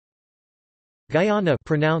Guyana,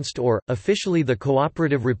 pronounced or, officially the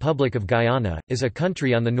Cooperative Republic of Guyana, is a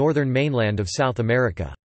country on the northern mainland of South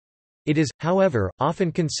America. It is, however,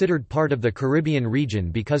 often considered part of the Caribbean region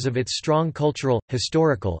because of its strong cultural,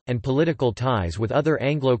 historical, and political ties with other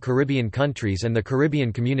Anglo-Caribbean countries and the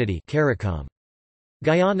Caribbean Community (CARICOM).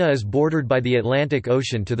 Guyana is bordered by the Atlantic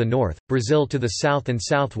Ocean to the north, Brazil to the south and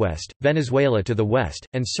southwest, Venezuela to the west,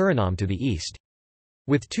 and Suriname to the east.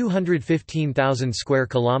 With 215,000 square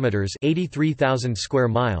kilometers (83,000 square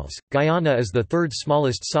miles), Guyana is the third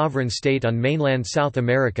smallest sovereign state on mainland South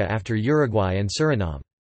America after Uruguay and Suriname.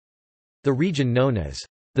 The region known as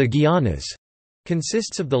the Guianas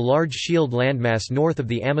consists of the large shield landmass north of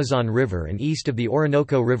the Amazon River and east of the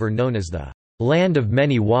Orinoco River known as the Land of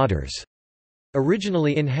Many Waters.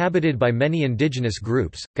 Originally inhabited by many indigenous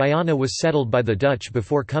groups, Guyana was settled by the Dutch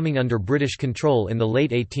before coming under British control in the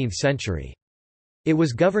late 18th century. It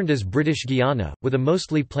was governed as British Guiana, with a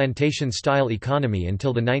mostly plantation-style economy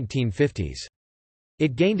until the 1950s.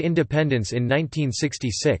 It gained independence in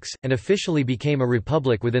 1966, and officially became a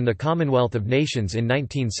republic within the Commonwealth of Nations in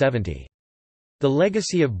 1970. The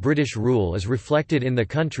legacy of British rule is reflected in the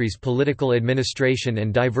country's political administration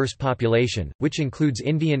and diverse population, which includes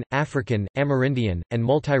Indian, African, Amerindian, and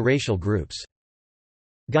multiracial groups.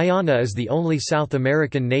 Guyana is the only South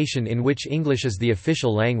American nation in which English is the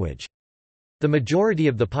official language. The majority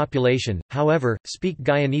of the population, however, speak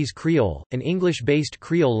Guyanese Creole, an English-based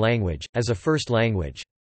Creole language, as a first language.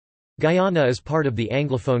 Guyana is part of the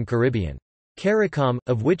Anglophone Caribbean. CARICOM,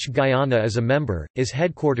 of which Guyana is a member, is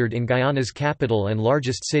headquartered in Guyana's capital and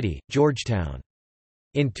largest city, Georgetown.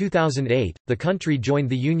 In 2008, the country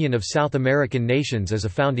joined the Union of South American Nations as a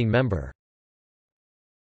founding member.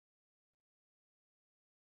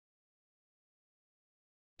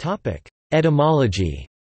 Etymology.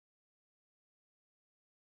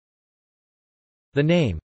 The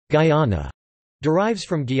name, Guyana, derives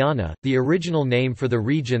from Guyana, the original name for the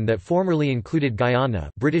region that formerly included Guyana,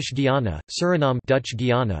 British Guiana, Suriname, Dutch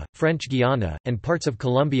Guiana, French Guiana, and parts of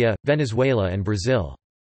Colombia, Venezuela and Brazil.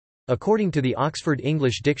 According to the Oxford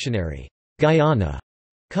English Dictionary, Guyana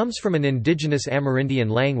comes from an indigenous Amerindian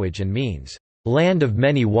language and means, land of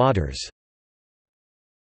many waters.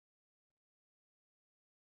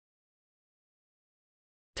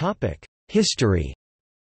 History.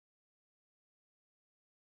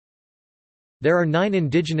 There are 9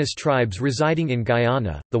 indigenous tribes residing in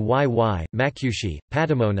Guyana, the Wai-Wai, Makushi,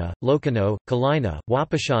 Patamona, Lokano, Kalina,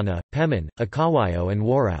 Wapishana, Peman, Akawayo and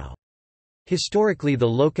Warao. Historically the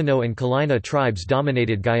Lokano and Kalina tribes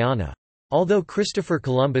dominated Guyana. Although Christopher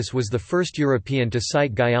Columbus was the first European to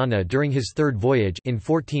sight Guyana during his third voyage in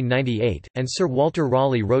 1498, and Sir Walter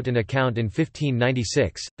Raleigh wrote an account in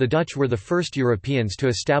 1596, the Dutch were the first Europeans to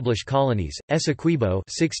establish colonies, Essequibo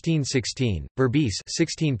 1616, Berbice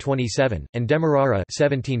 1627, and Demerara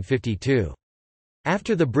 1752.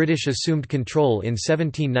 After the British assumed control in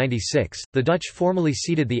 1796, the Dutch formally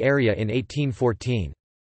ceded the area in 1814.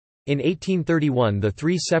 In 1831 the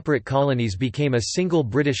 3 separate colonies became a single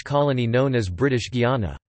British colony known as British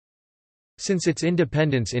Guiana. Since its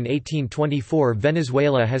independence in 1824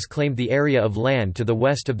 Venezuela has claimed the area of land to the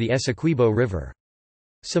west of the Essequibo River.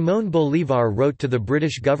 Simón Bolívar wrote to the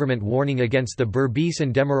British government warning against the Berbice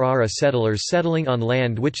and Demerara settlers settling on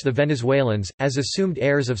land which the Venezuelans, as assumed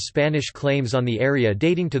heirs of Spanish claims on the area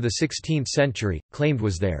dating to the 16th century, claimed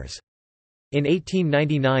was theirs. In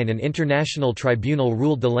 1899 an international tribunal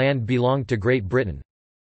ruled the land belonged to Great Britain.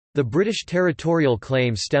 The British territorial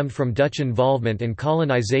claim stemmed from Dutch involvement and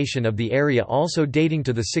colonisation of the area also dating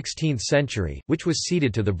to the 16th century, which was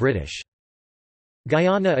ceded to the British.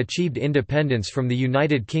 Guyana achieved independence from the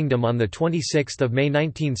United Kingdom on 26 May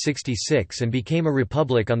 1966 and became a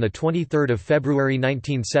republic on 23 February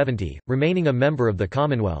 1970, remaining a member of the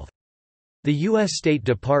Commonwealth. The U.S. State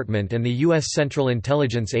Department and the U.S. Central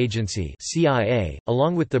Intelligence Agency (CIA),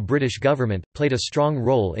 along with the British government, played a strong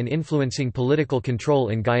role in influencing political control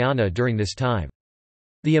in Guyana during this time.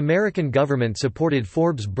 The American government supported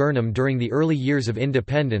Forbes Burnham during the early years of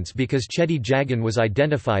independence because Cheddi Jagan was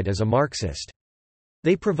identified as a Marxist.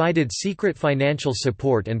 They provided secret financial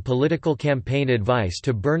support and political campaign advice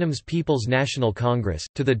to Burnham's People's National Congress,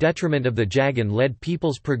 to the detriment of the Jagan-led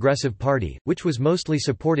People's Progressive Party, which was mostly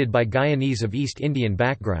supported by Guyanese of East Indian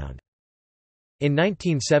background. In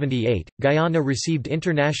 1978, Guyana received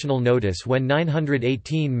international notice when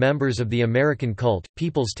 918 members of the American cult,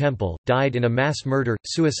 People's Temple, died in a mass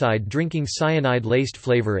murder-suicide drinking cyanide-laced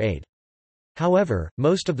Flavor Aid. However,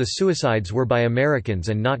 most of the suicides were by Americans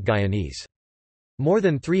and not Guyanese. More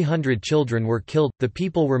than 300 children were killed. The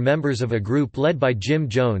people were members of a group led by Jim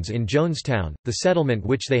Jones in Jonestown, the settlement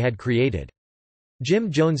which they had created.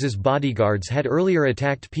 Jim Jones's bodyguards had earlier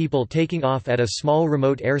attacked people taking off at a small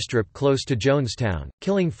remote airstrip close to Jonestown,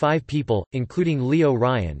 killing 5 people, including Leo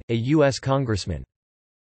Ryan, a U.S. congressman.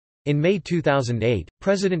 In May 2008,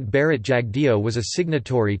 President Barrett Jagdeo was a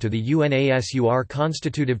signatory to the UNASUR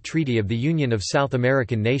Constitutive Treaty of the Union of South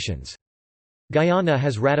American Nations. Guyana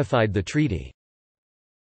has ratified the treaty.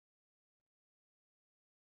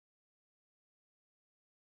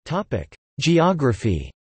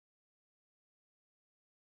 Geography.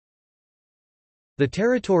 The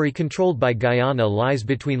territory controlled by Guyana lies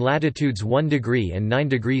between latitudes 1 degree and 9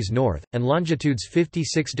 degrees north, and longitudes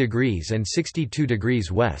 56 degrees and 62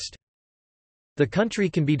 degrees west. The country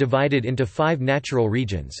can be divided into 5 natural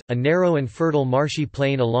regions: a narrow and fertile marshy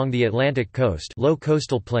plain along the Atlantic coast, low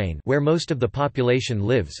coastal plain where most of the population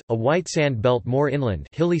lives, a white sand belt more inland,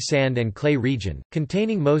 hilly sand and clay region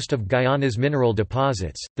containing most of Guyana's mineral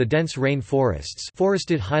deposits, the dense rain forests,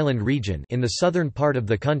 forested highland region in the southern part of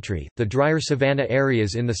the country, the drier savanna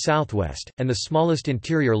areas in the southwest, and the smallest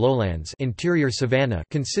interior lowlands, interior savanna,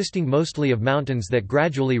 consisting mostly of mountains that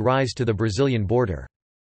gradually rise to the Brazilian border.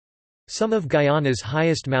 Some of Guyana's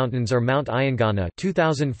highest mountains are Mount Iangana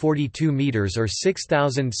 2,042 meters or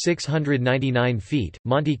 6,699 feet,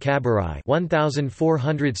 Monte Cabarai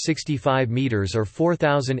 1,465 meters or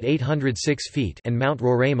 4,806 feet, and Mount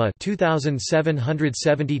Roraima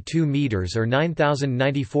 2,772 meters or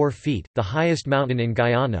 9,094 feet, the highest mountain in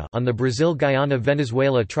Guyana on the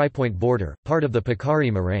Brazil-Guyana-Venezuela tripoint border, part of the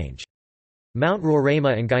Pacaraima Range. Mount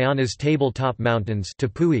Roraima and Guyana's tabletop mountains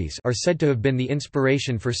are said to have been the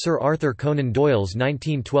inspiration for Sir Arthur Conan Doyle's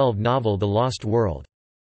 1912 novel The Lost World.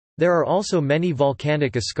 There are also many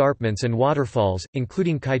volcanic escarpments and waterfalls,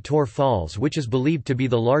 including Kaieteur Falls, which is believed to be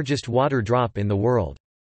the largest water drop in the world.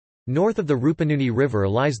 North of the Rupununi River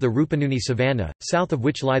lies the Rupununi Savanna, south of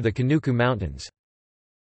which lie the Kanuku Mountains.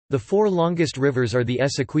 The 4 longest rivers are the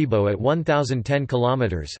Essequibo at 1,010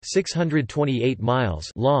 kilometers (628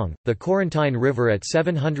 miles) long, the Corentine River at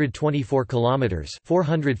 724 kilometers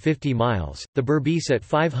 (450 miles), the Berbice at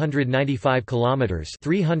 595 kilometers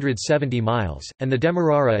 (370 miles), and the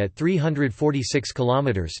Demerara at 346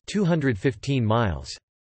 kilometers (215 miles).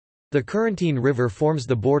 The Corentine River forms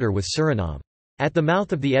the border with Suriname. At the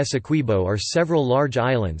mouth of the Essequibo are several large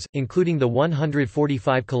islands, including the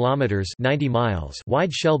 145 kilometers (90 miles)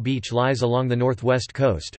 wide Shell Beach lies along the northwest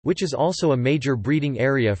coast, which is also a major breeding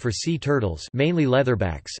area for sea turtles, mainly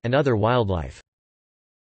leatherbacks, and other wildlife.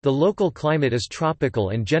 The local climate is tropical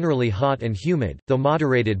and generally hot and humid, though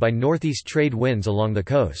moderated by northeast trade winds along the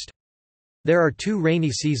coast. There are 2 rainy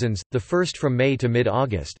seasons, the first from May to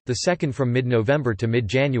mid-August, the second from mid-November to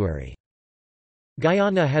mid-January.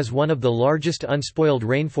 Guyana has one of the largest unspoiled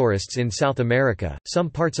rainforests in South America, some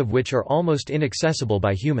parts of which are almost inaccessible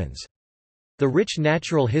by humans. The rich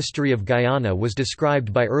natural history of Guyana was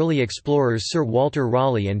described by early explorers Sir Walter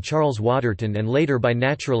Raleigh and Charles Waterton and later by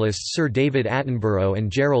naturalists Sir David Attenborough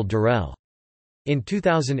and Gerald Durrell. In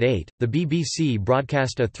 2008, the BBC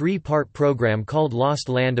broadcast a 3-part programme called Lost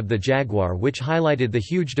Land of the Jaguar, which highlighted the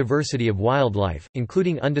huge diversity of wildlife,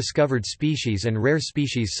 including undiscovered species and rare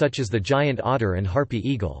species such as the giant otter and harpy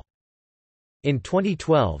eagle. In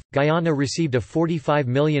 2012, Guyana received a $45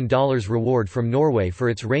 million reward from Norway for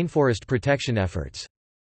its rainforest protection efforts.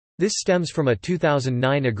 This stems from a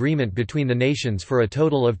 2009 agreement between the nations for a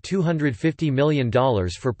total of $250 million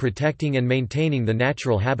for protecting and maintaining the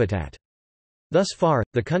natural habitat. Thus far,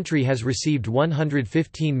 the country has received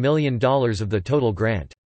 $115 million of the total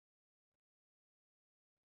grant.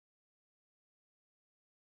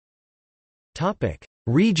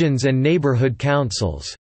 Regions and neighbourhood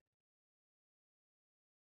councils.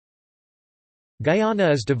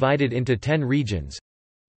 Guyana is divided into 10 regions.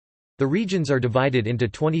 The regions are divided into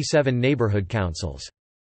 27 neighbourhood councils.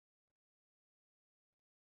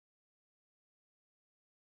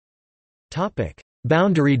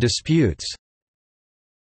 Boundary disputes.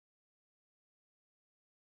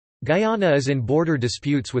 Guyana is in border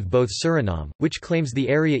disputes with both Suriname, which claims the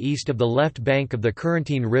area east of the left bank of the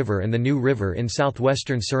Corentine River and the New River in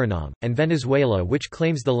southwestern Suriname, and Venezuela, which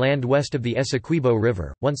claims the land west of the Essequibo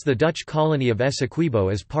River, once the Dutch colony of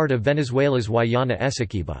Essequibo as part of Venezuela's Guyana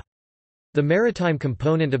Essequiba. The maritime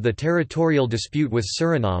component of the territorial dispute with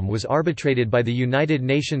Suriname was arbitrated by the United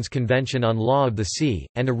Nations Convention on Law of the Sea,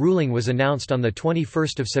 and a ruling was announced on 21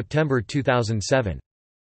 September 2007.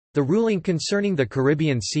 The ruling concerning the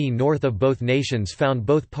Caribbean Sea north of both nations found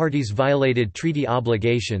both parties violated treaty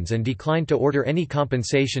obligations and declined to order any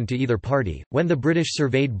compensation to either party. When the British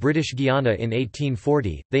surveyed British Guiana in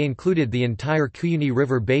 1840, they included the entire Cuyuni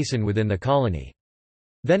River basin within the colony.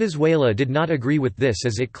 Venezuela did not agree with this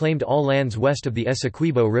as it claimed all lands west of the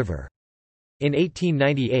Essequibo River. In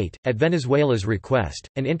 1898, at Venezuela's request,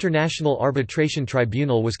 an international arbitration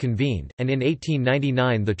tribunal was convened, and in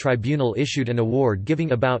 1899 the tribunal issued an award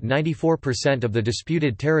giving about 94% of the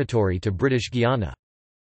disputed territory to British Guiana.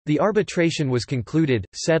 The arbitration was concluded,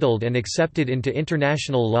 settled and accepted into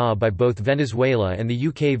international law by both Venezuela and the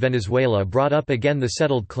UK. Venezuela brought up again the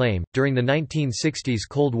settled claim, during the 1960s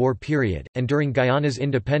Cold War period, and during Guyana's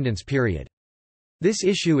independence period. This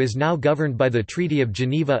issue is now governed by the Treaty of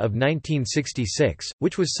Geneva of 1966,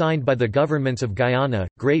 which was signed by the governments of Guyana,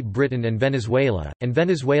 Great Britain and Venezuela, and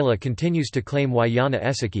Venezuela continues to claim Guayana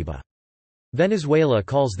Esequiba. Venezuela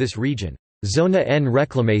calls this region, Zona en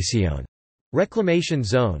Reclamación, Reclamation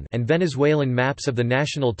Zone, and Venezuelan maps of the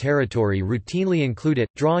national territory routinely include it,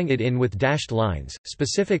 drawing it in with dashed lines.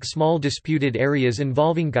 Specific small disputed areas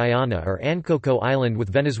involving Guyana are Ancoco Island with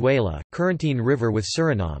Venezuela, Currentine River with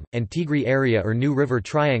Suriname, and Tigre Area or New River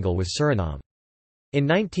Triangle with Suriname. In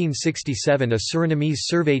 1967 a Surinamese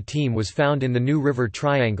survey team was found in the New River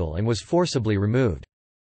Triangle and was forcibly removed.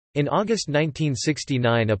 In August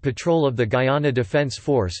 1969 a patrol of the Guyana Defense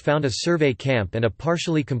Force found a survey camp and a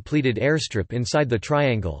partially completed airstrip inside the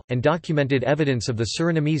triangle, and documented evidence of the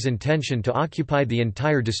Surinamese intention to occupy the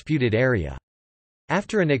entire disputed area.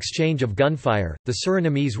 After an exchange of gunfire, the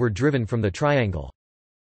Surinamese were driven from the triangle.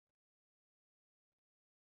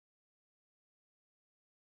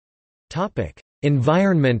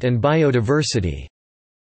 Environment and biodiversity.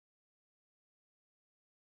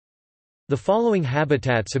 The following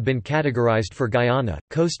habitats have been categorized for Guyana: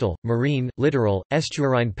 coastal, marine, littoral,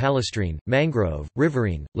 estuarine palestrine, mangrove,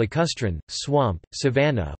 riverine, lacustrine, swamp,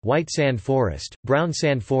 savanna, white sand forest, brown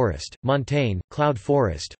sand forest, montane, cloud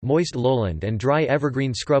forest, moist lowland and dry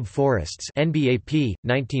evergreen scrub forests NBAP,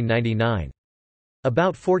 1999.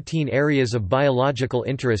 About 14 areas of biological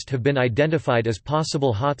interest have been identified as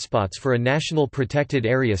possible hotspots for a national protected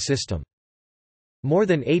area system. More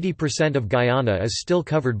than 80% of Guyana is still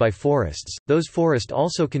covered by forests. Those forest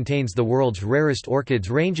also contains the world's rarest orchids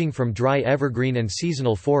ranging from dry evergreen and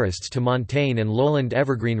seasonal forests to montane and lowland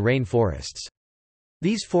evergreen rain forests.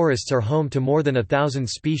 These forests are home to more than 1,000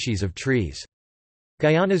 species of trees.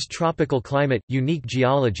 Guyana's tropical climate, unique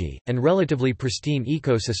geology, and relatively pristine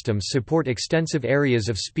ecosystems support extensive areas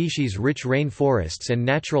of species-rich rain forests and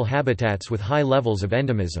natural habitats with high levels of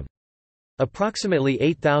endemism. Approximately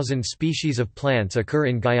 8,000 species of plants occur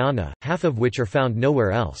in Guyana, half of which are found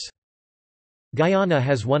nowhere else. Guyana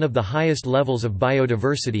has one of the highest levels of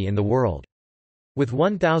biodiversity in the world. With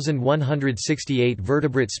 1,168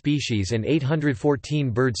 vertebrate species and 814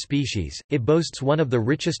 bird species, it boasts one of the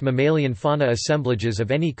richest mammalian fauna assemblages of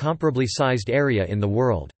any comparably sized area in the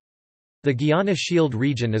world. The Guiana Shield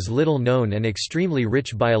region is little known and extremely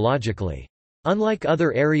rich biologically. Unlike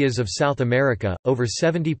other areas of South America, over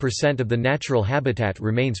 70% of the natural habitat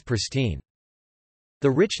remains pristine.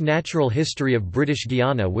 The rich natural history of British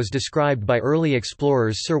Guiana was described by early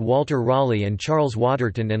explorers Sir Walter Raleigh and Charles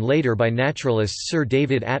Waterton and later by naturalists Sir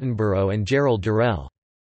David Attenborough and Gerald Durrell.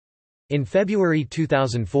 In February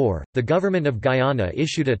 2004, the government of Guyana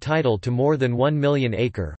issued a title to more than 1 million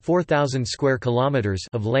acre (4,000 square kilometers)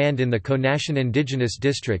 of land in the Conashan Indigenous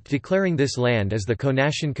District, declaring this land as the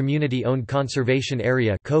Conashan Community-Owned Conservation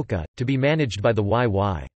Area (COCA), to be managed by the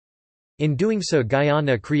YY. In doing so,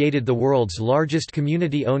 Guyana created the world's largest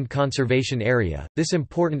community-owned conservation area. This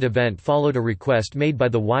important event followed a request made by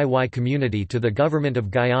the YY community to the Government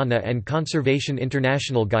of Guyana and Conservation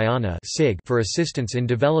International Guyana (SIG) for assistance in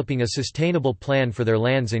developing a sustainable plan for their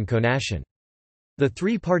lands in Conashan. The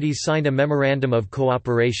three parties signed a Memorandum of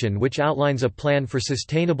Cooperation which outlines a plan for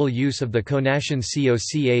sustainable use of the Conashan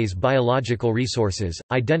COCA's biological resources,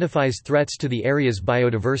 identifies threats to the area's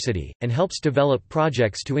biodiversity, and helps develop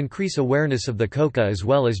projects to increase awareness of the COCA as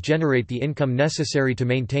well as generate the income necessary to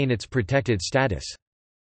maintain its protected status.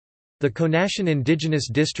 The Conashan Indigenous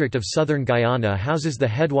District of southern Guyana houses the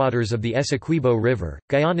headwaters of the Essequibo River,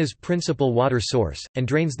 Guyana's principal water source, and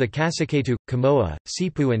drains the Kasiketu, Kamoa,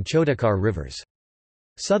 Sipu and Chodakar rivers.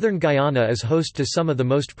 Southern Guyana is host to some of the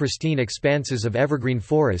most pristine expanses of evergreen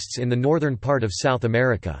forests in the northern part of South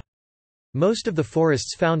America. Most of the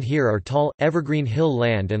forests found here are tall, evergreen hill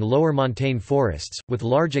land and lower montane forests, with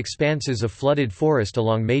large expanses of flooded forest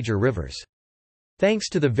along major rivers. Thanks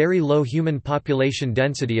to the very low human population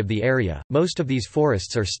density of the area, most of these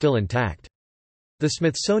forests are still intact. The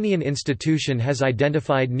Smithsonian Institution has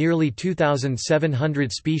identified nearly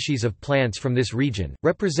 2,700 species of plants from this region,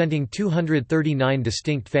 representing 239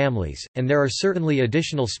 distinct families, and there are certainly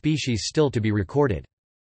additional species still to be recorded.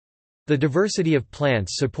 The diversity of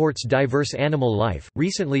plants supports diverse animal life,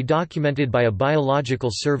 recently documented by a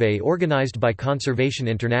biological survey organized by Conservation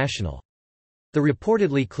International. The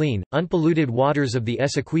reportedly clean, unpolluted waters of the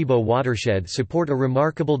Essequibo watershed support a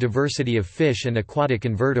remarkable diversity of fish and aquatic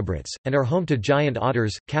invertebrates, and are home to giant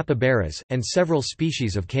otters, capybaras, and several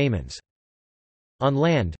species of caimans. On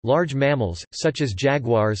land, large mammals, such as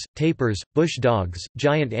jaguars, tapirs, bush dogs,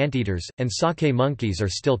 giant anteaters, and saké monkeys are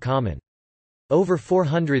still common. Over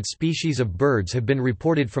 400 species of birds have been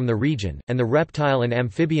reported from the region, and the reptile and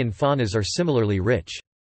amphibian faunas are similarly rich.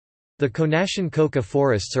 The Konashen Koka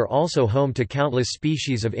forests are also home to countless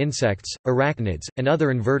species of insects, arachnids, and other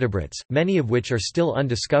invertebrates, many of which are still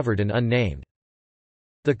undiscovered and unnamed.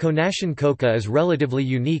 The Konashen Koka is relatively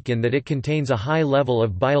unique in that it contains a high level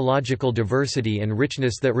of biological diversity and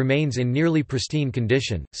richness that remains in nearly pristine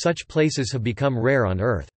condition. Such places have become rare on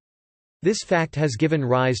Earth. This fact has given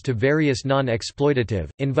rise to various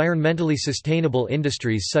non-exploitative, environmentally sustainable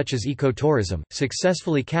industries such as ecotourism,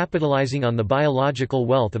 successfully capitalizing on the biological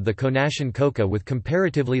wealth of the Konashen Koka with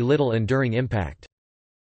comparatively little enduring impact.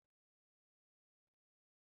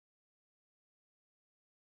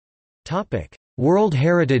 World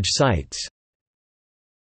Heritage Sites.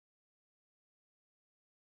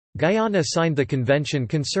 Guyana signed the Convention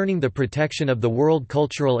Concerning the Protection of the World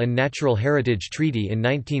Cultural and Natural Heritage Treaty in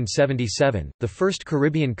 1977, the first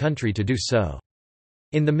Caribbean country to do so.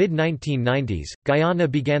 In the mid-1990s, Guyana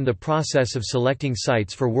began the process of selecting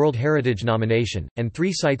sites for World Heritage nomination, and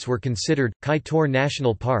 3 sites were considered: Kaieteur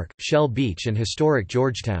National Park, Shell Beach and historic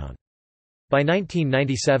Georgetown. By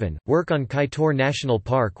 1997, work on Kaieteur National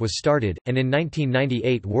Park was started, and in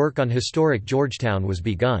 1998 work on historic Georgetown was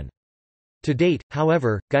begun. To date,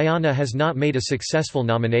 however, Guyana has not made a successful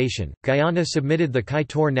nomination. Guyana submitted the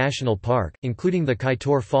Kaieteur National Park, including the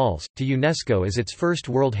Kaieteur Falls, to UNESCO as its first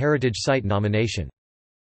World Heritage Site nomination.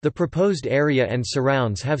 The proposed area and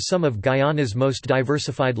surrounds have some of Guyana's most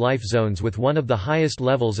diversified life zones with one of the highest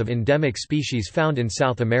levels of endemic species found in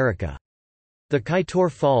South America. The Kaieteur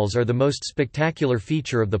Falls are the most spectacular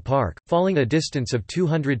feature of the park, falling a distance of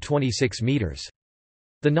 226 meters.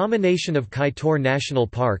 The nomination of Kaieteur National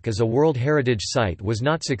Park as a World Heritage Site was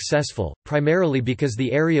not successful, primarily because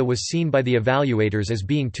the area was seen by the evaluators as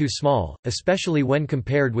being too small, especially when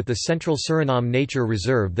compared with the Central Suriname Nature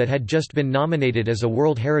Reserve that had just been nominated as a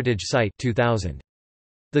World Heritage Site 2000.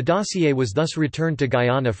 The dossier was thus returned to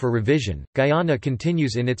Guyana for revision. Guyana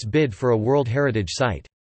continues in its bid for a World Heritage Site.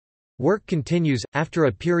 Work continues, after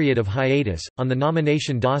a period of hiatus, on the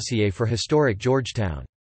nomination dossier for historic Georgetown.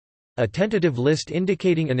 A tentative list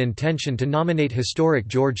indicating an intention to nominate historic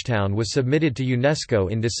Georgetown was submitted to UNESCO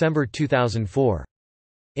in December 2004.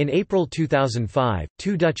 In April 2005,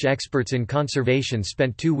 2 Dutch experts in conservation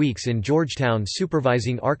spent 2 weeks in Georgetown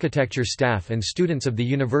supervising architecture staff and students of the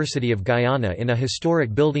University of Guyana in a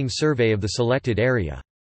historic building survey of the selected area.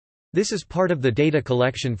 This is part of the data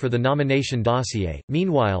collection for the nomination dossier.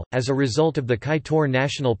 Meanwhile, as a result of the Kaieteur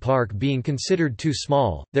National Park being considered too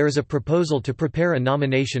small, there is a proposal to prepare a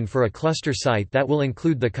nomination for a cluster site that will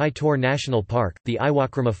include the Kaieteur National Park, the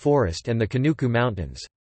Iwakrima Forest and the Kanuku Mountains.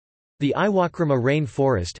 The Iwakrima Rain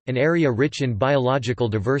Forest, an area rich in biological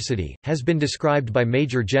diversity, has been described by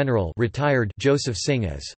Major General retired Joseph Singh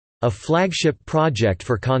as a flagship project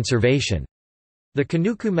for conservation. The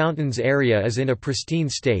Kanuku Mountains area is in a pristine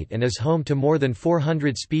state and is home to more than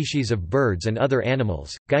 400 species of birds and other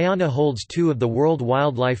animals. Guyana holds 2 of the World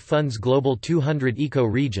Wildlife Fund's Global 200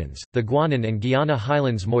 eco-regions, the Guanan and Guyana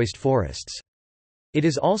Highlands moist forests. It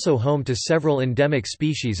is also home to several endemic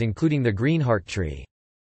species including the greenheart tree.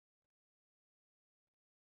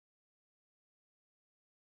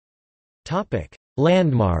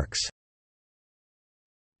 Landmarks.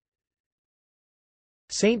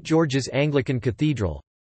 St. George's Anglican Cathedral,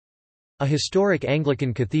 a historic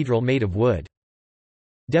Anglican cathedral made of wood.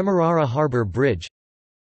 Demerara Harbour Bridge,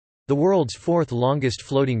 the world's 4th longest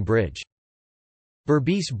floating bridge.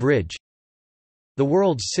 Berbice Bridge, the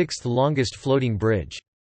world's 6th longest floating bridge.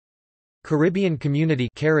 Caribbean Community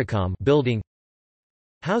CARICOM building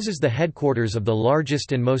houses the headquarters of the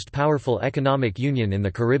largest and most powerful economic union in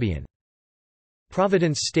the Caribbean.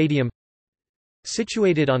 Providence Stadium,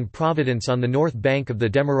 situated on Providence on the north bank of the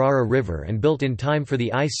Demerara River and built in time for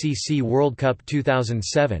the ICC World Cup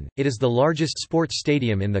 2007, it is the largest sports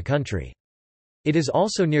stadium in the country. It is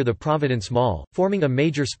also near the Providence Mall, forming a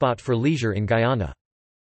major spot for leisure in Guyana.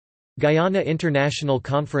 Guyana International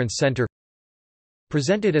Conference Center,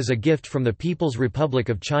 presented as a gift from the People's Republic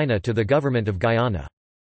of China to the Government of Guyana.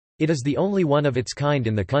 It is the only one of its kind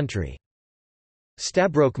in the country.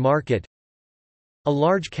 Stabroek Market, a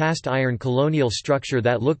large cast-iron colonial structure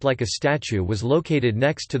that looked like a statue was located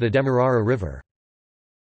next to the Demerara River.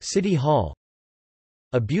 City Hall,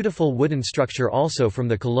 a beautiful wooden structure also from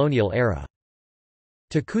the colonial era.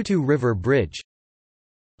 Tukutu River Bridge,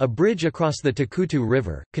 A bridge across the Takutu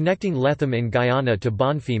River, connecting Lethem in Guyana to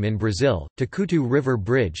Bonfim in Brazil, Takutu River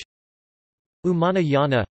Bridge. Umana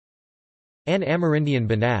Yana. An Amerindian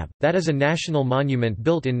Banab, that is a national monument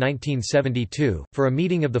built in 1972, for a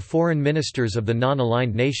meeting of the foreign ministers of the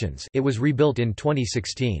non-aligned nations. It was rebuilt in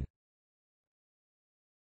 2016.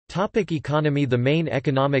 Economy. The main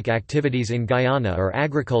economic activities in Guyana are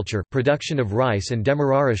agriculture, production of rice and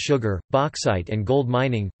demerara sugar, bauxite and gold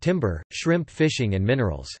mining, timber, shrimp fishing and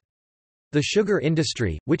minerals. The sugar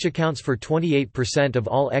industry, which accounts for 28% of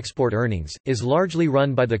all export earnings, is largely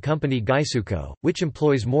run by the company Gaisuco, which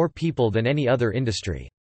employs more people than any other industry.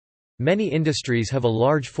 Many industries have a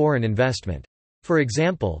large foreign investment. For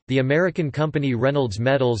example, the American company Reynolds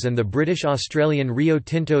Metals and the British-Australian Rio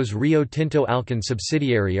Tinto's Rio Tinto Alcan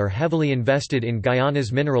subsidiary are heavily invested in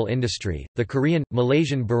Guyana's mineral industry. The Korean,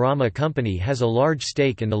 Malaysian Burama company has a large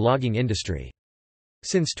stake in the logging industry.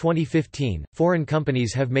 Since 2015, foreign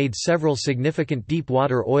companies have made several significant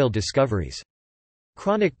deep-water oil discoveries.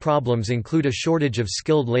 Chronic problems include a shortage of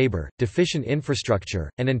skilled labor, deficient infrastructure,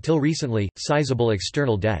 and until recently, sizable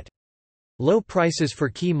external debt. Low prices for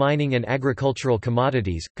key mining and agricultural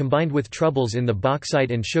commodities, combined with troubles in the bauxite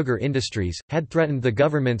and sugar industries, had threatened the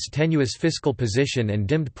government's tenuous fiscal position and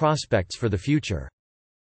dimmed prospects for the future.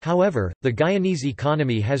 However, the Guyanese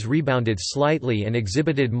economy has rebounded slightly and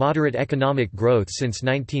exhibited moderate economic growth since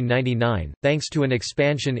 1999, thanks to an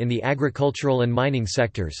expansion in the agricultural and mining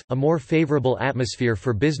sectors, a more favorable atmosphere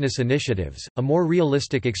for business initiatives, a more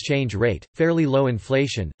realistic exchange rate, fairly low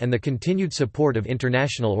inflation, and the continued support of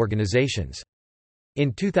international organizations.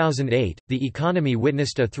 In 2008, the economy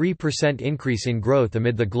witnessed a 3% increase in growth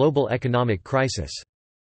amid the global economic crisis.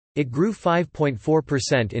 It grew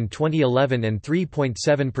 5.4% in 2011 and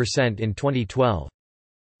 3.7% in 2012.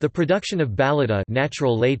 The production of balata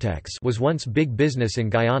natural latex was once big business in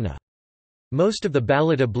Guyana. Most of the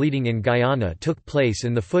balata bleeding in Guyana took place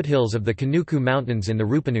in the foothills of the Kanuku Mountains in the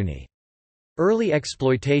Rupununi. Early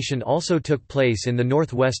exploitation also took place in the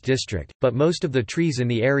Northwest District, but most of the trees in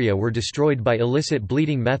the area were destroyed by illicit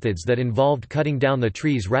bleeding methods that involved cutting down the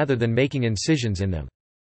trees rather than making incisions in them.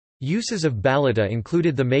 Uses of balata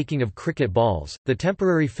included the making of cricket balls, the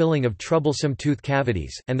temporary filling of troublesome tooth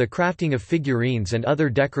cavities, and the crafting of figurines and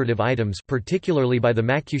other decorative items, particularly by the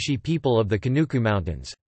Makushi people of the Kanuku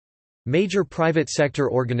Mountains. Major private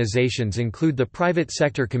sector organizations include the Private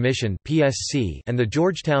Sector Commission (PSC) and the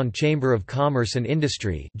Georgetown Chamber of Commerce and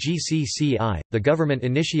Industry (GCCI). The government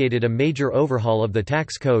initiated a major overhaul of the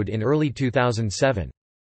tax code in early 2007.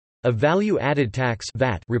 A value-added tax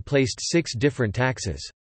 (VAT) replaced 6 different taxes.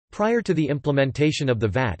 Prior to the implementation of the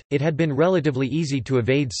VAT, it had been relatively easy to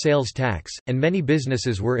evade sales tax, and many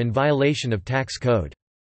businesses were in violation of tax code.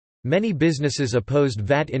 Many businesses opposed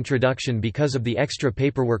VAT introduction because of the extra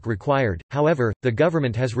paperwork required, however, the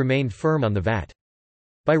government has remained firm on the VAT.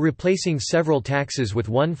 By replacing several taxes with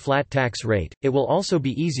one flat tax rate, it will also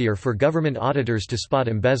be easier for government auditors to spot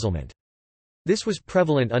embezzlement. This was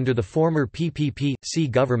prevalent under the former PPP-C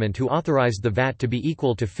government, who authorized the VAT to be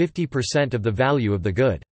equal to 50% of the value of the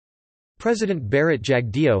good. President Barrett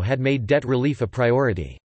Jagdeo had made debt relief a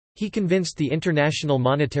priority. He convinced the International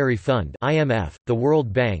Monetary Fund (IMF), the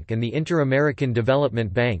World Bank and the Inter-American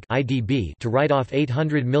Development Bank (IDB) to write off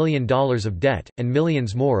 $800 million of debt, and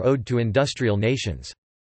millions more owed to industrial nations.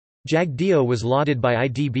 Jagdeo was lauded by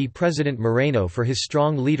IDB President Moreno for his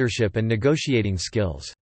strong leadership and negotiating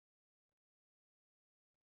skills.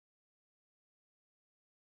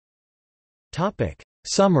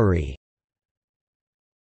 Summary.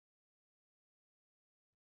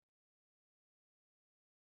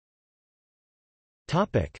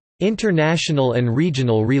 International and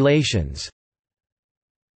regional relations.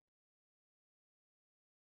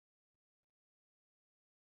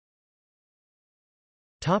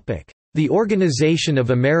 The Organization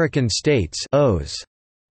of American States (OAS).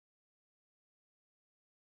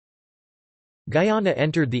 Guyana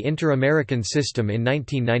entered the Inter-American System in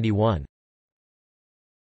 1991.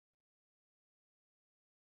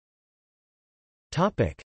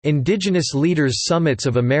 Indigenous Leaders Summits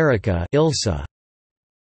of America (ILSA).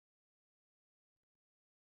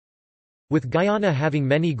 With Guyana having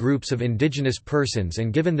many groups of indigenous persons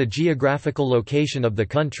and given the geographical location of the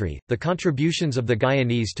country, the contributions of the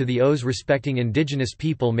Guyanese to the OAS respecting indigenous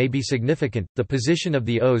people may be significant. The position of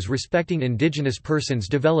the OAS respecting indigenous persons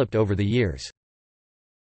developed over the years.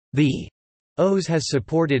 The OAS has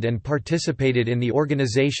supported and participated in the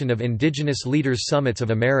Organization of Indigenous Leaders Summits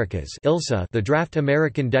of Americas (ILSA). The draft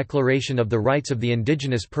American Declaration of the Rights of the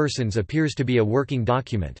Indigenous Persons appears to be a working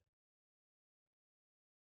document.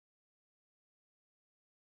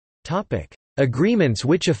 Agreements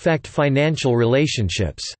which affect financial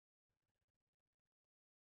relationships.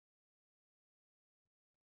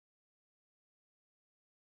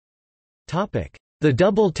 The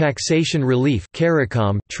Double Taxation Relief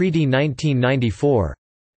CARICOM Treaty 1994.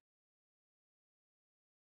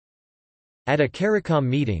 At a CARICOM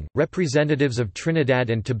meeting, representatives of Trinidad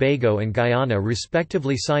and Tobago and Guyana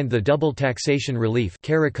respectively signed the Double Taxation Relief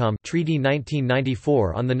CARICOM Treaty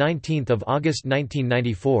 1994 on 19 August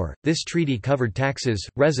 1994. This treaty covered taxes,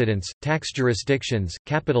 residence, tax jurisdictions,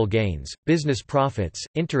 capital gains, business profits,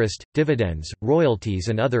 interest, dividends, royalties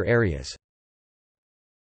and other areas.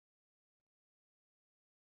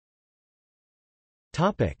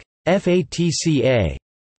 FATCA.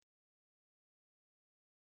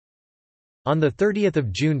 On 30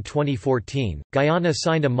 June 2014, Guyana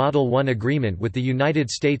signed a Model 1 agreement with the United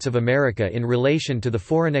States of America in relation to the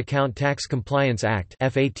Foreign Account Tax Compliance Act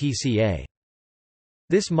 (FATCA).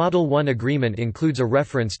 This Model 1 agreement includes a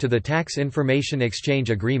reference to the Tax Information Exchange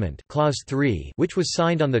Agreement Clause 3, which was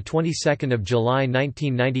signed on the 22nd of July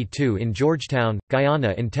 1992 in Georgetown,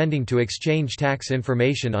 Guyana, intending to exchange tax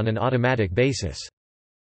information on an automatic basis.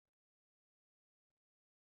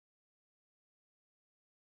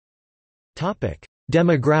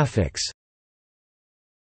 Demographics.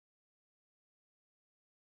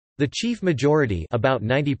 The chief majority, about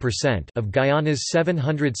 90%, of Guyana's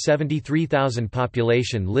 773,000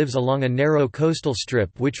 population lives along a narrow coastal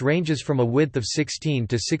strip which ranges from a width of 16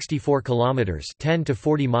 to 64 kilometers, 10 to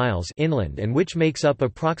 40 miles inland and which makes up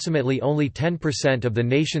approximately only 10% of the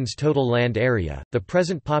nation's total land area. The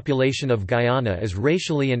present population of Guyana is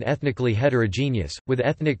racially and ethnically heterogeneous, with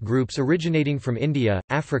ethnic groups originating from India,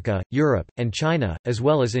 Africa, Europe, and China, as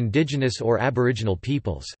well as indigenous or aboriginal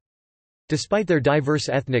peoples. Despite their diverse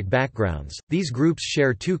ethnic backgrounds, these groups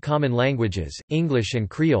share two common languages, English and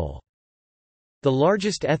Creole. The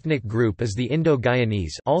largest ethnic group is the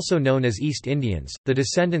Indo-Guyanese, also known as East Indians, the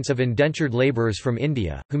descendants of indentured laborers from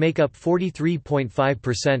India, who make up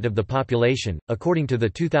 43.5% of the population, according to the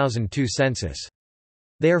 2002 census.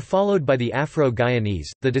 They are followed by the Afro-Guyanese,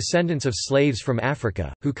 the descendants of slaves from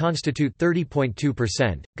Africa, who constitute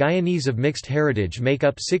 30.2%. Guyanese of mixed heritage make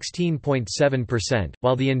up 16.7%,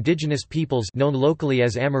 while the indigenous peoples known locally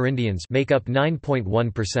as Amerindians make up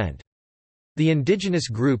 9.1%. The indigenous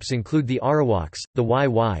groups include the Arawaks, the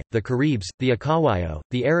Wai-Wai, the Caribs, the Akawayo,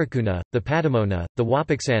 the Arikuna, the Patamona, the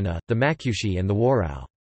Wapiksana, the Makushi and the Warao.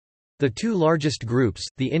 The two largest groups,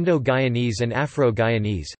 the Indo-Guyanese and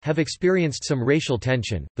Afro-Guyanese, have experienced some racial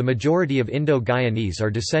tension. The majority of Indo-Guyanese are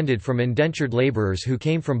descended from indentured laborers who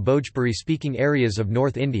came from Bhojpuri-speaking areas of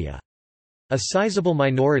North India. A sizable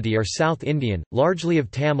minority are South Indian, largely of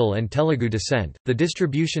Tamil and Telugu descent. The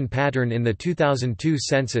distribution pattern in the 2002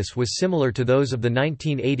 census was similar to those of the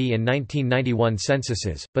 1980 and 1991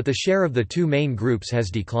 censuses, but the share of the two main groups has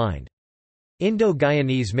declined.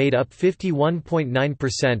 Indo-Guyanese made up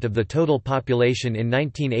 51.9% of the total population in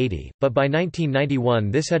 1980, but by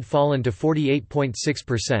 1991 this had fallen to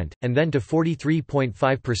 48.6%, and then to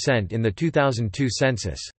 43.5% in the 2002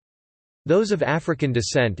 census. Those of African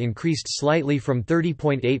descent increased slightly from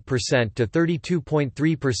 30.8% to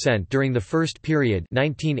 32.3% during the first period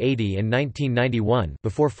 1980 and 1991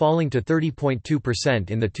 before falling to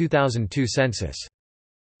 30.2% in the 2002 census.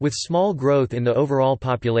 With small growth in the overall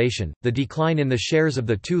population, the decline in the shares of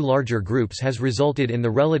the two larger groups has resulted in the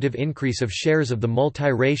relative increase of shares of the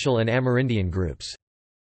multiracial and Amerindian groups.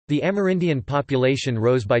 The Amerindian population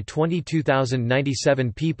rose by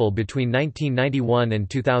 22,097 people between 1991 and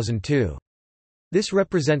 2002. This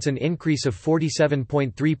represents an increase of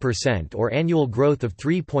 47.3% or annual growth of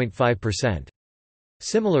 3.5%.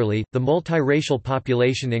 Similarly, the multiracial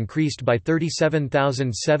population increased by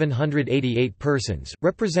 37,788 persons,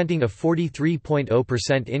 representing a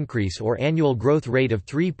 43.0% increase or annual growth rate of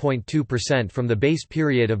 3.2% from the base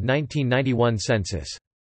period of 1991 census.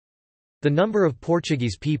 The number of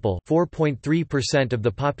Portuguese people, 4.3% of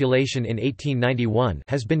the population in 1891,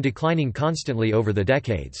 has been declining constantly over the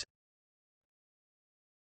decades.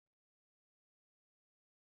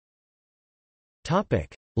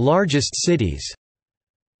 Topic: Largest cities.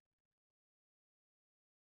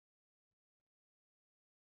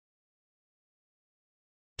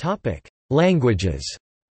 Topic: Languages.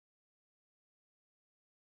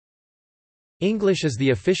 English is the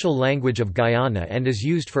official language of Guyana and is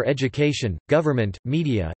used for education, government,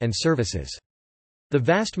 media, and services. The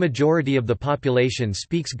vast majority of the population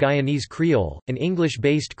speaks Guyanese Creole, an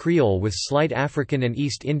English-based Creole with slight African and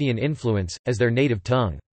East Indian influence, as their native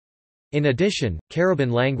tongue. In addition,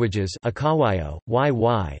 Caribbean languages Akawayo,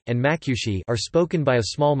 Wai-Wai, and Makushi are spoken by a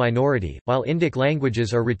small minority, while Indic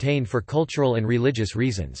languages are retained for cultural and religious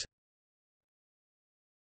reasons.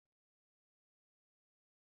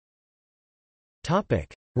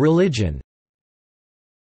 Religion.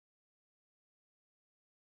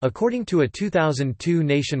 According to a 2002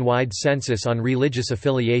 nationwide census on religious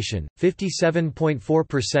affiliation,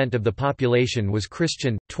 57.4% of the population was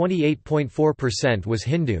Christian, 28.4% was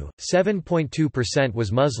Hindu, 7.2%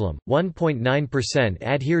 was Muslim, 1.9%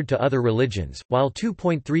 adhered to other religions, while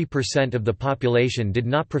 2.3% of the population did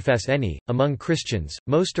not profess any. Among Christians,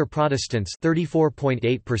 most are Protestants,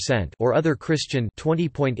 34.8%, or other Christian,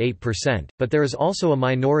 20.8%, but there is also a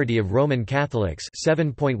minority of Roman Catholics,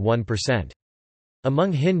 7.1%.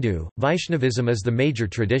 Among Hindu, Vaishnavism is the major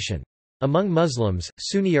tradition. Among Muslims,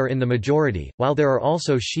 Sunni are in the majority, while there are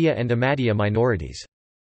also Shia and Ahmadiyya minorities.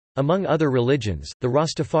 Among other religions, the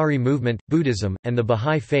Rastafari movement, Buddhism, and the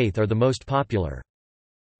Bahá'í Faith are the most popular.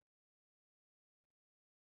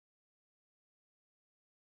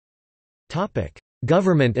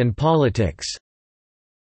 Government and politics.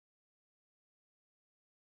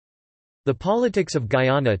 The politics of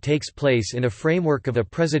Guyana takes place in a framework of a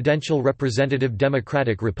presidential representative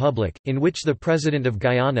democratic republic, in which the President of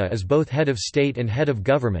Guyana is both head of state and head of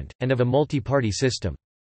government, and of a multi-party system.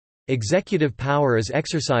 Executive power is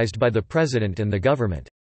exercised by the President and the government.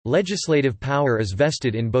 Legislative power is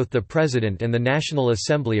vested in both the President and the National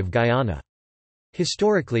Assembly of Guyana.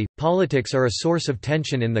 Historically, politics are a source of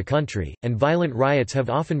tension in the country, and violent riots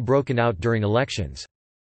have often broken out during elections.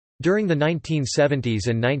 During the 1970s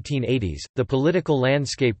and 1980s, the political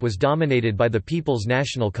landscape was dominated by the People's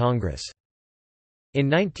National Congress. In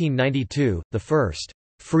 1992, the first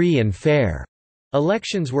free and fair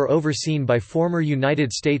elections were overseen by former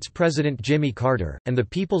United States President Jimmy Carter, and the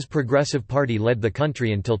People's Progressive Party led the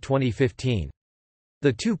country until 2015.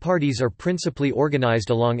 The two parties are principally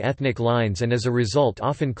organized along ethnic lines and as a result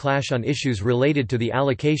often clash on issues related to the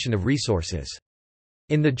allocation of resources.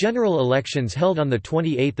 In the general elections held on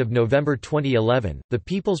 28 November 2011, the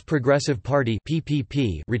People's Progressive Party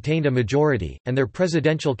 (PPP) retained a majority, and their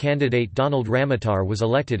presidential candidate Donald Ramotar was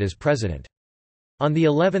elected as president. On the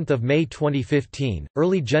 11th of May 2015,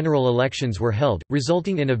 early general elections were held,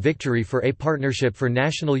 resulting in a victory for a Partnership for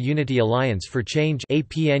National Unity Alliance for Change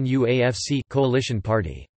 (APNUAFC) coalition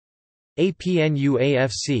party.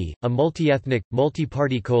 APNUAFC, a multi-ethnic,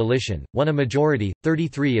 multi-party coalition, won a majority,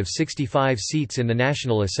 33 of 65 seats in the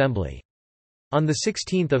National Assembly. On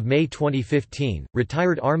 16 May 2015,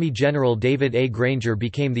 retired Army General David A. Granger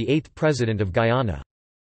became the 8th President of Guyana.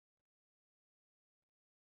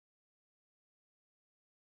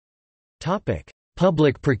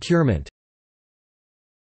 Public procurement.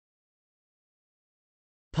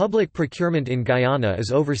 Public procurement in Guyana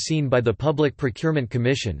is overseen by the Public Procurement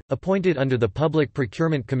Commission, appointed under the Public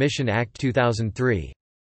Procurement Commission Act 2003.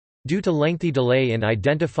 Due to lengthy delay in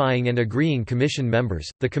identifying and agreeing commission members,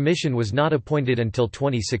 the commission was not appointed until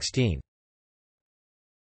 2016.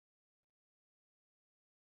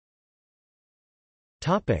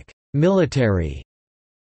 Military.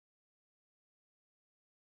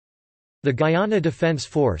 The Guyana Defence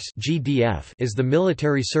Force (GDF) is the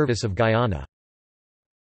military service of Guyana.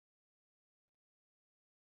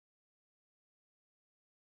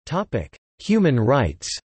 Human rights.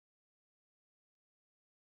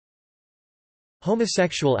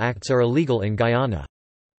 Homosexual acts are illegal in Guyana.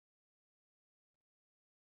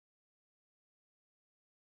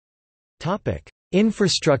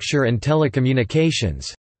 Infrastructure and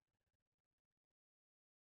telecommunications.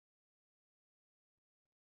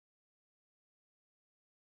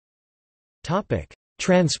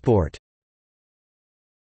 Transport.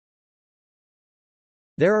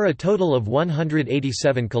 There are a total of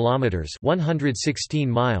 187 kilometers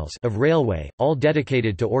 (116 miles) of railway, all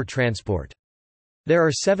dedicated to ore transport. There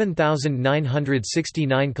are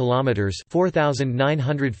 7,969 kilometers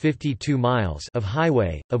 (4,952 miles) of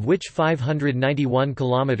highway, of which 591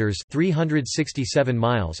 kilometers (367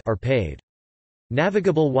 miles) are paved.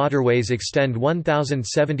 Navigable waterways extend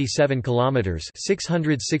 1,077 kilometers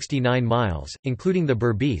 (669 miles), including the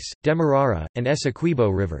Berbice, Demerara, and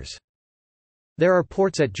Essequibo rivers. There are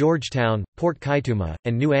ports at Georgetown, Port Kaituma,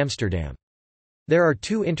 and New Amsterdam. There are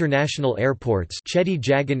two international airports, Chedi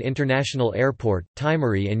Jagan International Airport,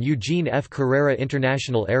 Timeri, and Eugene F. Carrera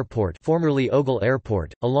International Airport, formerly Ogle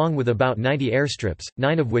Airport, along with about 90 airstrips,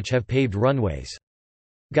 9 of which have paved runways.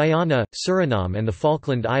 Guyana, Suriname and the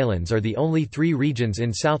Falkland Islands are the only 3 regions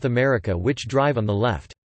in South America which drive on the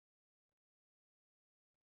left.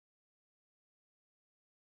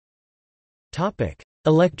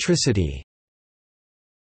 Electricity.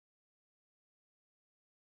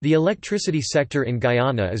 The electricity sector in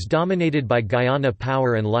Guyana is dominated by Guyana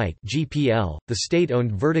Power and Light (GPL), the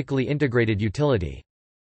state-owned vertically integrated utility.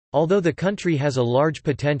 Although the country has a large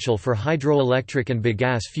potential for hydroelectric and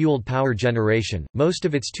bagasse-fueled power generation, most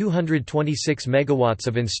of its 226 megawatts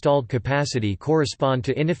of installed capacity correspond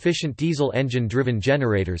to inefficient diesel engine-driven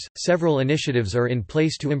generators. Several initiatives are in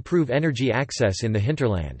place to improve energy access in the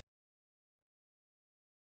hinterland.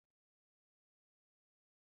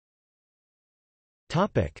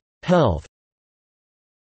 Topic: Health.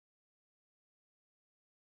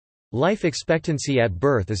 Life expectancy at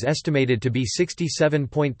birth is estimated to be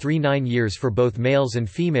 67.39 years for both males and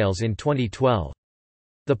females in 2012.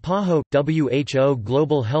 The PAHO WHO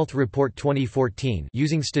Global Health Report 2014,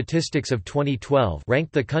 using statistics of 2012,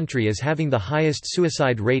 ranked the country as having the highest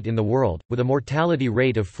suicide rate in the world, with a mortality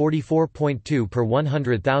rate of 44.2 per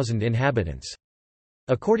 100,000 inhabitants.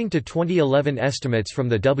 According to 2011 estimates from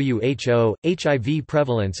the WHO, HIV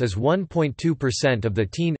prevalence is 1.2% of the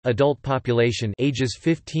teen-adult population ages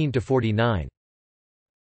 15 to 49.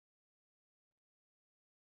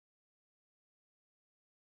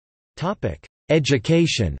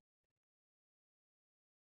 Education.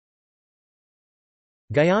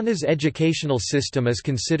 Guyana's educational system is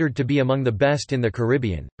considered to be among the best in the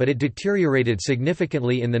Caribbean, but it deteriorated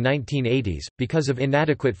significantly in the 1980s, because of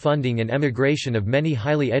inadequate funding and emigration of many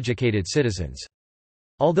highly educated citizens.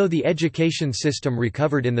 Although the education system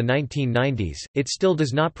recovered in the 1990s, it still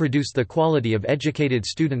does not produce the quality of educated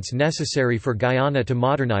students necessary for Guyana to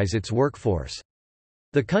modernize its workforce.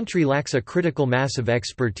 The country lacks a critical mass of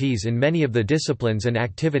expertise in many of the disciplines and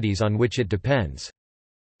activities on which it depends.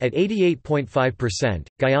 At 88.5%,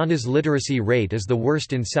 Guyana's literacy rate is the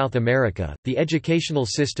worst in South America. The educational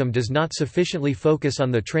system does not sufficiently focus on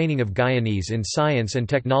the training of Guyanese in science and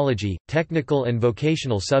technology, technical and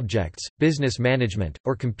vocational subjects, business management,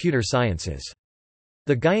 or computer sciences.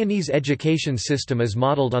 The Guyanese education system is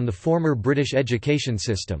modeled on the former British education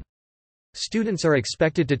system. Students are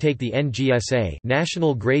expected to take the NGSA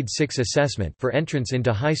National Grade 6 Assessment for entrance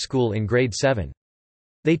into high school in grade 7.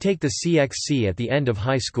 They take the CXC at the end of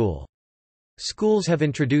high school. Schools have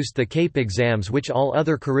introduced the CAPE exams, which all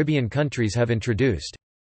other Caribbean countries have introduced.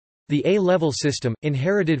 The A-level system,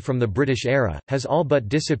 inherited from the British era, has all but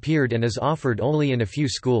disappeared and is offered only in a few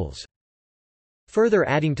schools. Further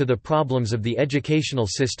adding to the problems of the educational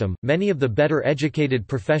system, many of the better educated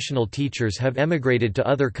professional teachers have emigrated to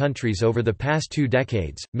other countries over the past 2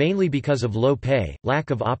 decades, mainly because of low pay,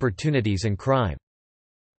 lack of opportunities and crime.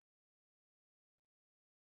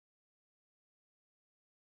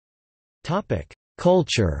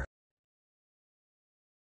 Culture.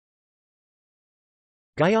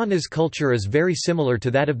 Guyana's culture is very similar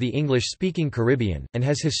to that of the English-speaking Caribbean, and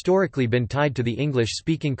has historically been tied to the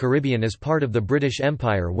English-speaking Caribbean as part of the British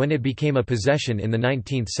Empire when it became a possession in the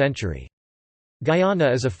 19th century. Guyana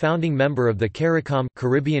is a founding member of the CARICOM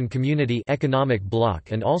Caribbean Community Economic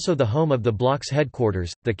Bloc and also the home of the bloc's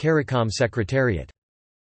headquarters, the CARICOM Secretariat.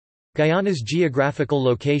 Guyana's geographical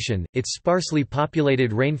location, its sparsely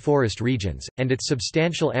populated rainforest regions, and its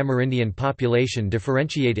substantial Amerindian population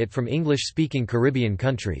differentiate it from English-speaking Caribbean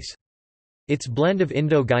countries. Its blend of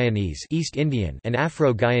Indo-Guyanese East Indian and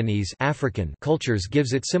Afro-Guyanese African cultures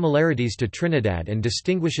gives it similarities to Trinidad and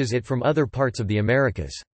distinguishes it from other parts of the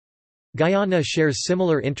Americas. Guyana shares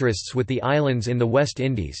similar interests with the islands in the West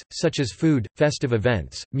Indies, such as food, festive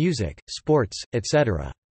events, music, sports, etc.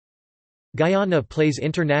 Guyana plays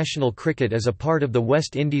international cricket as a part of the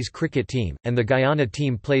West Indies cricket team, and the Guyana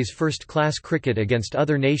team plays first-class cricket against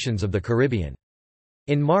other nations of the Caribbean.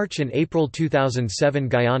 In March and April 2007,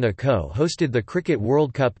 Guyana co-hosted the Cricket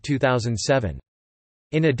World Cup 2007.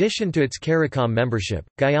 In addition to its CARICOM membership,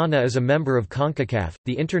 Guyana is a member of CONCACAF,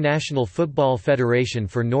 the International Football Federation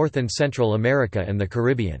for North and Central America and the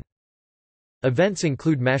Caribbean. Events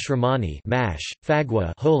include Mashramani (Mash),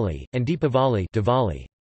 Fagwa (Holi), and Deepavali (Diwali).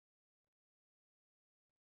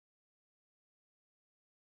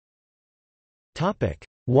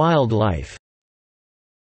 Wildlife.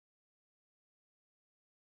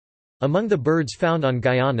 Among the birds found on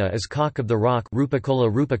Guyana is cock of the rock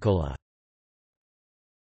Rupicola rupicola.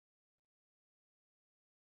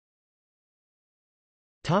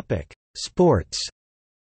 Sports.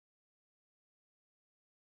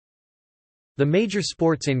 The major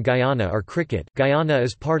sports in Guyana are cricket. Guyana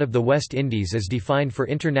is part of the West Indies as defined for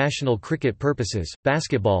international cricket purposes,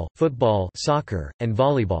 basketball, football, soccer, and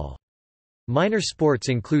volleyball. Minor sports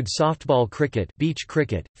include softball cricket, beach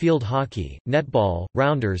cricket, field hockey, netball,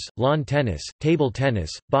 rounders, lawn tennis, table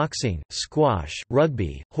tennis, boxing, squash,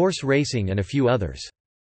 rugby, horse racing and a few others.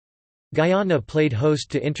 Guyana played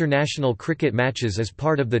host to international cricket matches as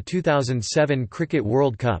part of the 2007 Cricket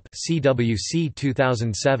World Cup (CWC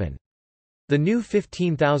 2007). The new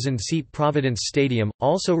 15,000-seat Providence Stadium,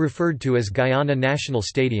 also referred to as Guyana National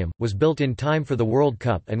Stadium, was built in time for the World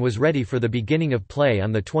Cup and was ready for the beginning of play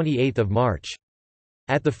on 28 March.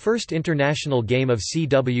 At the first international game of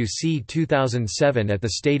CWC 2007 at the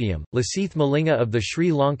stadium, Lasith Malinga of the Sri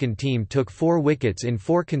Lankan team took 4 wickets in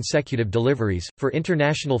 4 consecutive deliveries. For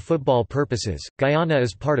international football purposes, Guyana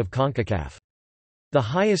is part of CONCACAF. The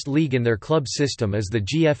highest league in their club system is the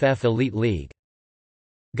GFF Elite League.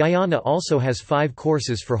 Guyana also has 5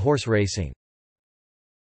 courses for horse racing.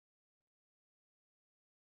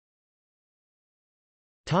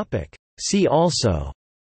 See also: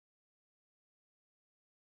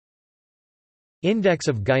 Index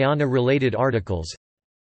of Guyana-related articles,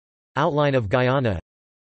 Outline of Guyana.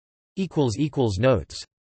 Notes